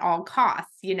money at all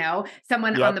costs.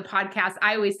 Someone on the podcast,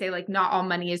 I always say like, not all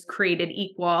money is created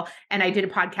equal. And I did a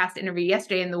podcast interview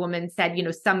yesterday and the woman said,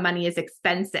 some money is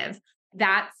expensive.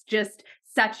 That's just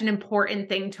such an important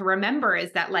thing to remember,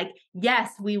 is that like,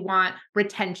 yes, we want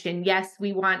retention. Yes,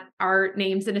 we want our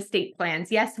names in estate plans.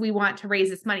 Yes, we want to raise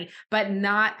this money, but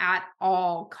not at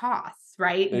all costs,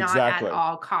 right? Exactly. Not at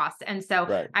all costs. And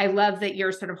so I love that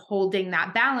you're sort of holding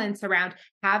that balance around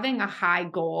having a high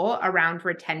goal around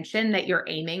retention that you're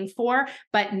aiming for,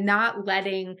 but not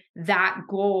letting that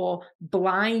goal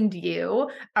blind you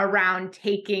around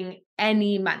taking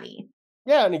any money.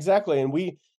 Yeah, and exactly. And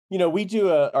we do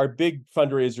our big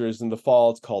fundraiser is in the fall.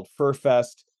 It's called Fur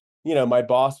Fest. My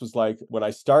boss was like, when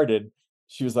I started,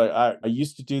 she was like, I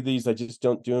used to do these, I just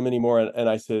don't do them anymore. And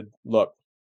I said, look,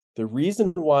 the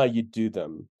reason why you do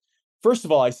them, first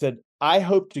of all, I said, I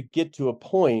hope to get to a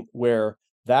point where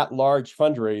that large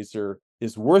fundraiser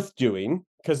is worth doing,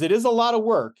 because it is a lot of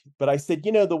work. But I said,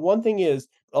 the one thing is,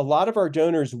 a lot of our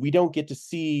donors we don't get to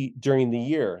see during the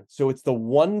year. So it's the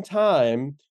one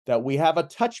time that we have a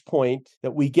touch point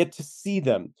that we get to see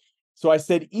them. So I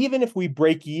said, even if we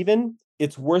break even,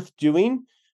 it's worth doing.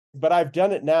 But I've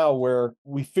done it now where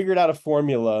we figured out a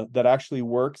formula that actually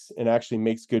works and actually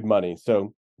makes good money.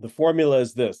 So the formula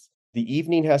is this: the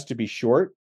evening has to be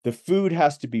short, the food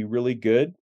has to be really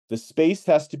good, the space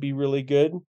has to be really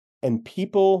good, and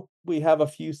we have a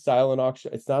few silent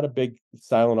auction. It's not a big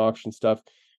silent auction stuff.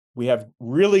 We have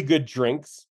really good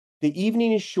drinks. The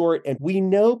evening is short, and we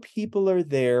know people are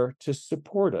there to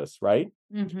support us, right?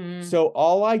 Mm-hmm. So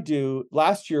all I do,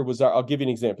 last year was I'll give you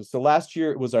an example. So last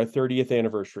year it was our 30th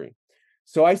anniversary.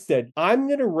 So I said, I'm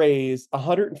going to raise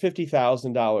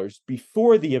 $150,000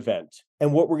 before the event.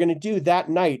 And what we're going to do that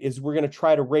night is we're going to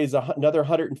try to raise another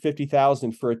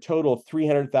 $150,000 for a total of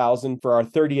 $300,000 for our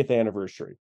 30th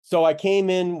anniversary. So I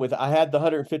came in I had the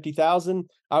 $150,000.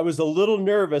 I was a little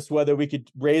nervous whether we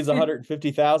could raise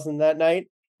 $150,000 that night.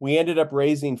 We ended up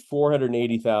raising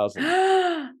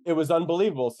 $480,000. It was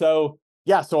unbelievable. So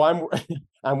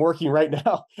I'm working right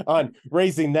now on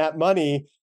raising that money,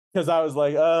 because I was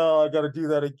like, oh, I got to do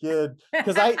that again.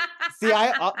 Because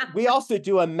we also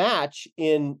do a match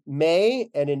in May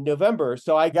and in November.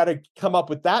 So I got to come up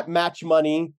with that match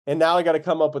money. And now I got to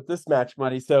come up with this match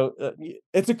money. So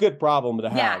it's a good problem to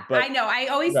have. Yeah, but I know. I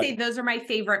always say those are my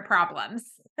favorite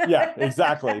problems. Yeah,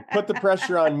 exactly. Put the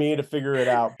pressure on me to figure it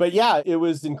out. But yeah, it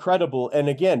was incredible. And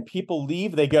again, people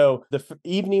leave, they go, the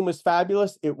evening was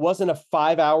fabulous. It wasn't a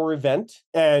 5-hour event,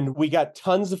 and we got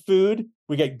tons of food.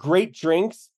 We got great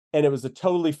drinks, and it was a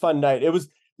totally fun night.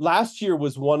 Last year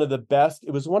was one of the best.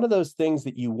 It was one of those things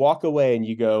that you walk away and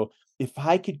you go, if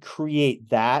I could create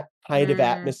that kind of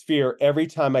atmosphere every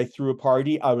time I threw a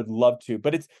party, I would love to.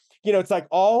 But it's like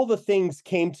all the things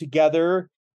came together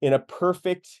in a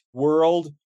perfect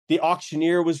world. The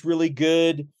auctioneer was really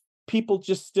good. People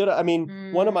just stood. I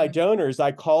mean, one of my donors,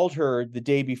 I called her the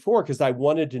day before because I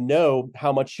wanted to know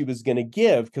how much she was going to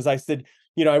give. Because I said,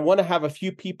 I want to have a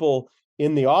few people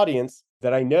in the audience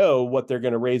that I know what they're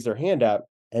going to raise their hand at.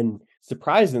 And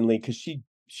surprisingly, because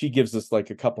she gives us like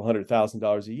a couple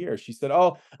 $100,000 a year, she said,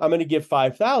 oh, I'm going to give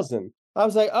 $5,000. I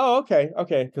was like, oh,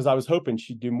 okay. Because I was hoping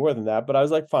she'd do more than that, but I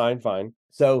was like, fine.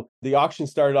 So the auction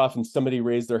started off and somebody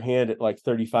raised their hand at like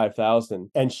 35,000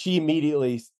 and she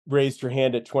immediately raised her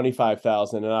hand at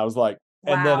 25,000. And I was like,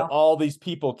 and then Wow. all these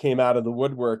people came out of the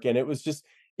woodwork and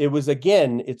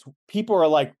it's people are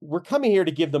like, we're coming here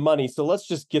to give the money. So let's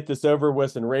just get this over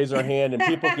with and raise our hand and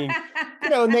people can,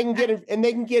 and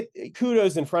they can get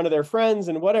kudos in front of their friends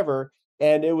and whatever.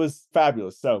 And it was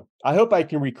fabulous. So I hope I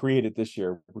can recreate it this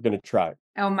year. We're going to try.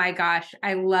 Oh my gosh,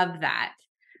 I love that.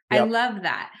 I Yep. love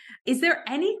that. Is there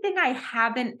anything I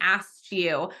haven't asked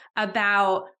you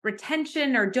about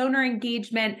retention or donor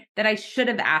engagement that I should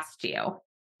have asked you?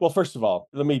 Well, first of all,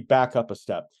 let me back up a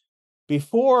step.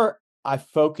 Before I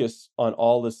focus on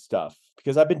all this stuff,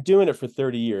 because I've been doing it for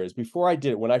 30 years, before I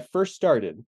did it, when I first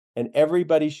started, and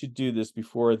everybody should do this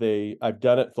I've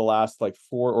done it the last like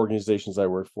 4 organizations I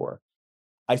work for.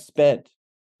 I spent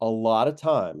a lot of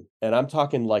time, and I'm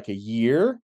talking like a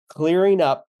year, clearing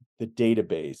up the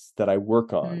database that I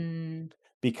work on. Mm,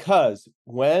 Because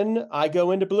when I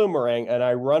go into Bloomerang and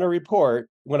I run a report,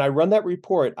 when I run that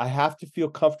report, I have to feel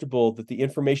comfortable that the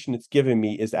information it's giving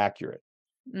me is accurate.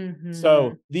 mhm,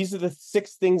 So these are the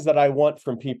 6 things that I want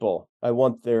from people. I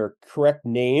want their correct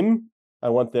name. I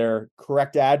want their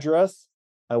correct address.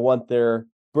 I want their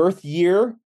birth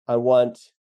year. I want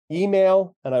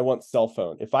email and I want cell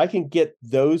phone. If I can get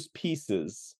those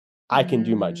pieces, I can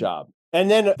do my mm, job. And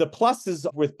then the pluses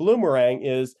with Bloomerang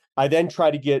is I then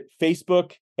try to get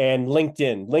Facebook and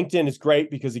LinkedIn. LinkedIn is great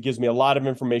because it gives me a lot of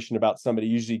information about somebody.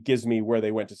 It usually gives me where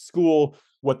they went to school,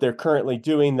 what they're currently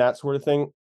doing, that sort of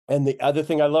thing. And the other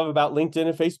thing I love about LinkedIn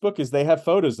and Facebook is they have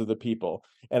photos of the people.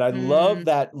 And I love mm,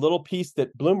 that little piece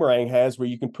that Bloomerang has where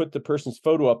you can put the person's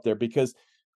photo up there because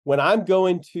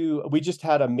we just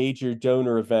had a major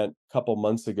donor event a couple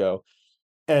months ago.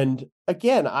 And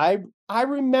again, I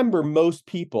remember most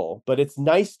people, but it's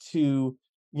nice to,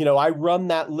 I run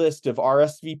that list of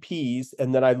RSVPs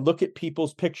and then I look at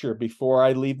people's picture before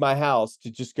I leave my house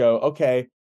to just go, okay,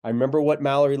 I remember what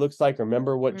Mallory looks like, I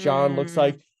remember what John looks mm.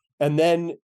 like. And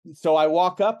then so I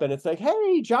walk up and it's like,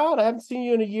 hey, John, I haven't seen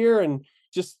you in a year. And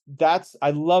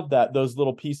I love those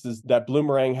little pieces that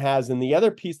Bloomerang has. And the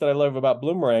other piece that I love about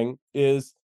Bloomerang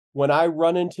is when I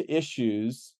run into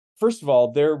issues, first of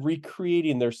all, they're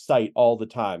recreating their site all the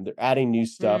time. They're adding new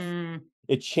stuff. Mm.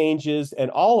 It changes,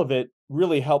 and all of it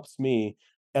really helps me.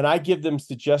 And I give them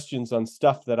suggestions on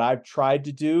stuff that I've tried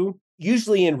to do,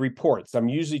 usually in reports. I'm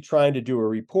usually trying to do a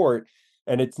report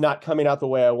and it's not coming out the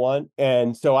way I want.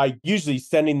 And so I usually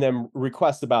sending them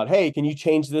requests about, hey, can you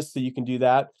change this so you can do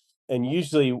that? And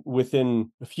usually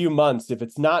within a few months, if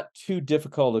it's not too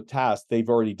difficult a task, they've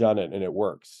already done it and it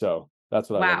works. So that's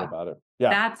what I love Wow. about it. Yeah.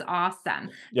 That's awesome.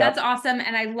 That's Yep. awesome.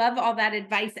 And I love all that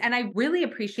advice. And I really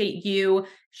appreciate you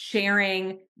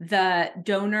sharing the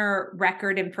donor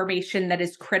record information that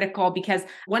is critical because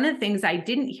one of the things I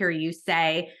didn't hear you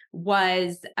say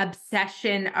was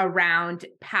obsession around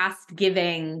past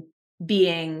giving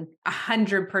being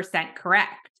 100%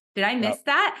 correct. Did I miss Yep.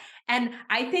 that? And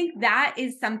I think that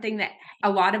is something that a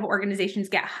lot of organizations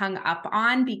get hung up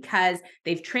on because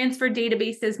they've transferred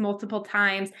databases multiple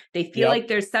times. They feel Yep. like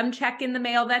there's some check in the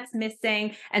mail that's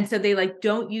missing. And so they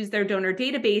don't use their donor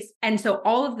database. And so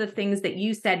all of the things that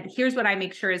you said, here's what I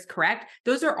make sure is correct.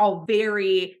 Those are all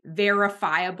very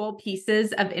verifiable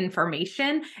pieces of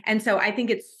information. And so I think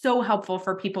it's so helpful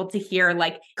for people to hear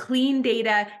clean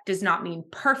data does not mean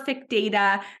perfect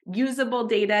data. Usable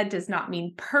data does not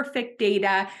mean perfect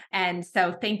data. And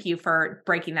so thank you for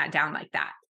breaking that down like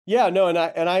that. Yeah, no, and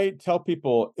I tell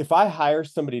people if I hire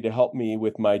somebody to help me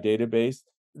with my database,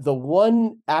 the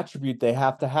one attribute they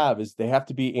have to have is they have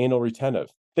to be anal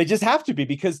retentive. They just have to be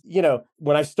because,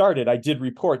 when I started, I did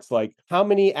reports like how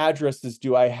many addresses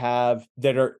do I have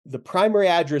that are the primary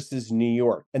address is New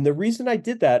York. And the reason I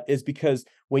did that is because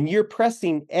when you're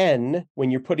pressing N,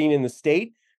 when you're putting in the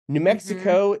state, New Mm-hmm.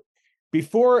 Mexico,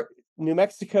 before New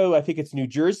Mexico, I think it's New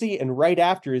Jersey, and right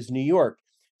after is New York.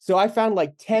 So I found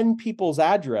like 10 people's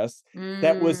address it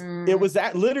Mm. was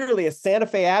literally a Santa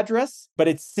Fe address, but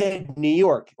it said New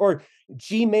York or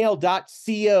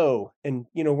gmail.co. And,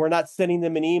 we're not sending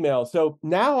them an email. So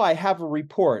now I have a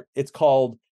report. It's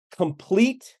called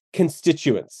Complete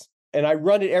Constituents. And I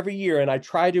run it every year and I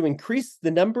try to increase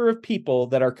the number of people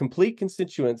that are complete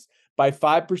constituents by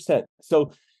 5%.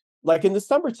 So like in the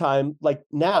summertime, like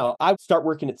now I start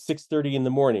working at 6:30 in the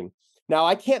morning. Now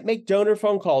I can't make donor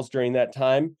phone calls during that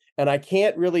time and I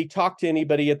can't really talk to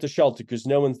anybody at the shelter because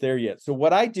no one's there yet. So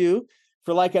what I do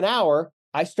for like an hour,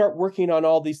 I start working on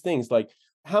all these things like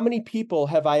how many people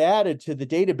have I added to the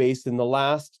database in the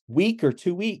last week or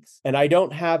 2 weeks, and I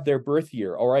don't have their birth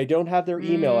year, or I don't have their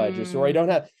email address, or I don't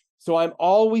have, so I'm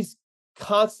always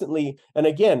constantly, and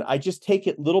again, I just take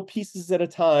it little pieces at a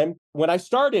time. When I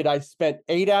started, I spent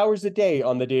 8 hours a day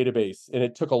on the database, and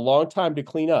it took a long time to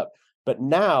clean up. But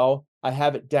now I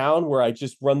have it down where I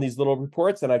just run these little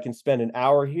reports, and I can spend an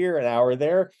hour here, an hour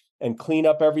there, and clean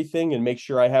up everything and make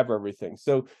sure I have everything.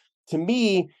 So to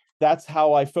me, that's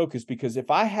how I focus, because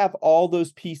if I have all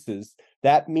those pieces,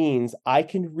 that means I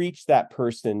can reach that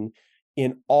person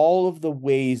in all of the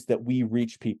ways that we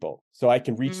reach people. So I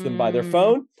can reach them by their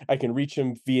phone, I can reach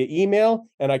them via email,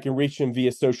 and I can reach them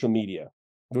via social media,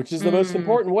 which is the most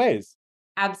important ways.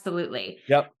 Absolutely.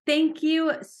 Yep. Thank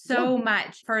you so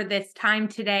much for this time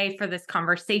today, for this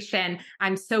conversation.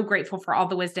 I'm so grateful for all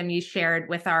the wisdom you shared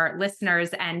with our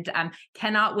listeners, and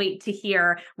cannot wait to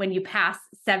hear when you pass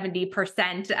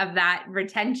 70% of that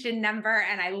retention number.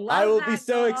 And I will be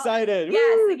so excited.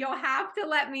 Yes, so you'll have to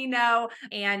let me know.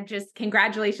 And just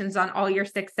congratulations on all your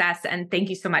success. And thank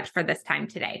you so much for this time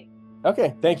today.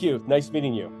 Okay. Thank you. Nice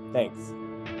meeting you. Thanks.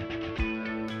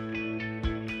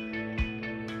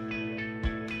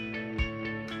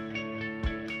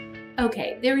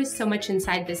 Okay, there is so much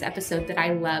inside this episode that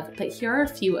I love, but here are a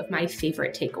few of my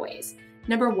favorite takeaways.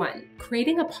 Number 1,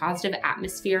 creating a positive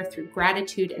atmosphere through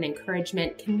gratitude and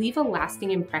encouragement can leave a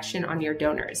lasting impression on your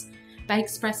donors. By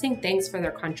expressing thanks for their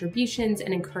contributions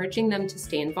and encouraging them to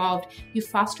stay involved, you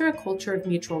foster a culture of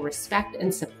mutual respect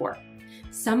and support.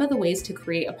 Some of the ways to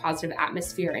create a positive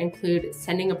atmosphere include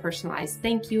sending a personalized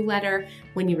thank you letter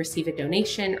when you receive a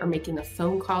donation or making a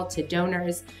phone call to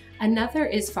donors. Another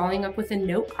is following up with a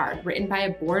note card written by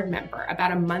a board member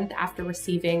about a month after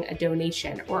receiving a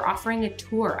donation, or offering a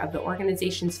tour of the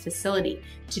organization's facility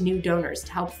to new donors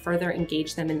to help further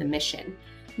engage them in the mission.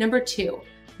 Number 2,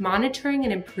 monitoring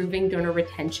and improving donor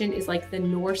retention is like the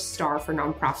North Star for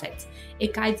nonprofits.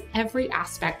 It guides every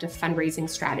aspect of fundraising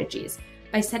strategies.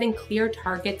 By setting clear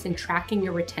targets and tracking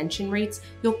your retention rates,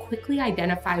 you'll quickly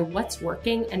identify what's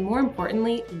working and, more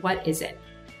importantly, what isn't.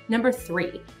 Number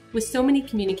 3, with so many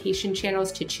communication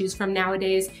channels to choose from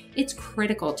nowadays, it's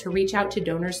critical to reach out to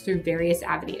donors through various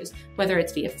avenues, whether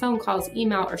it's via phone calls,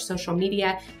 email, or social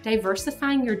media.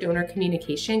 Diversifying your donor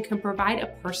communication can provide a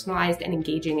personalized and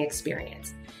engaging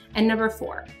experience. And number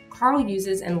 4, Karl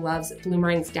uses and loves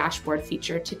Bloomerang's dashboard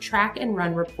feature to track and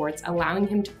run reports, allowing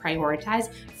him to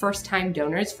prioritize first-time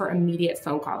donors for immediate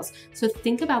phone calls. So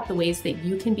think about the ways that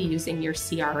you can be using your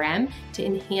CRM to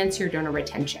enhance your donor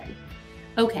retention.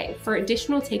 Okay, for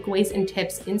additional takeaways and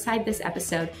tips inside this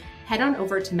episode, head on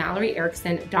over to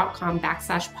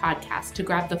MalloryErickson.com/podcast to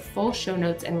grab the full show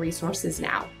notes and resources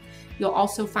now. You'll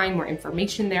also find more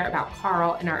information there about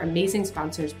Karl and our amazing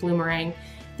sponsors, Bloomerang.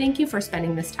 Thank you for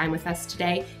spending this time with us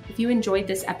today. If you enjoyed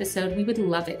this episode, we would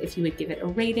love it if you would give it a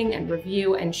rating and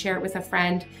review and share it with a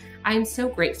friend. I am so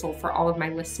grateful for all of my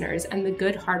listeners and the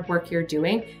good hard work you're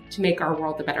doing to make our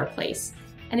world a better place.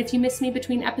 And if you miss me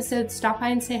between episodes, stop by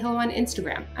and say hello on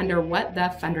Instagram under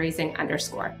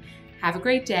 @whatthefundraising_. Have a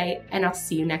great day, and I'll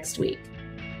see you next week.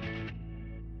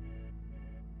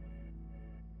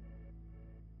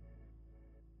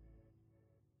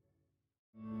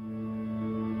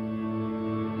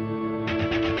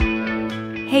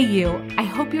 Hey you, I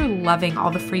hope you're loving all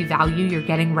the free value you're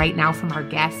getting right now from our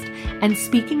guest. And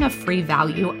speaking of free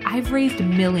value, I've raised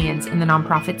millions in the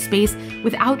nonprofit space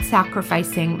without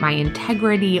sacrificing my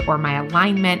integrity or my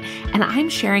alignment, and I'm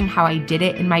sharing how I did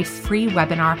it in my free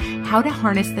webinar, How to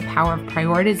Harness the Power of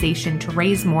Prioritization to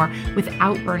Raise More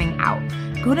Without Burning Out.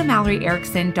 Go to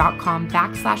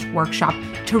MalloryErickson.com/workshop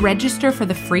to register for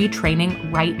the free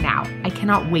training right now. I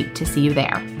cannot wait to see you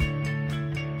there.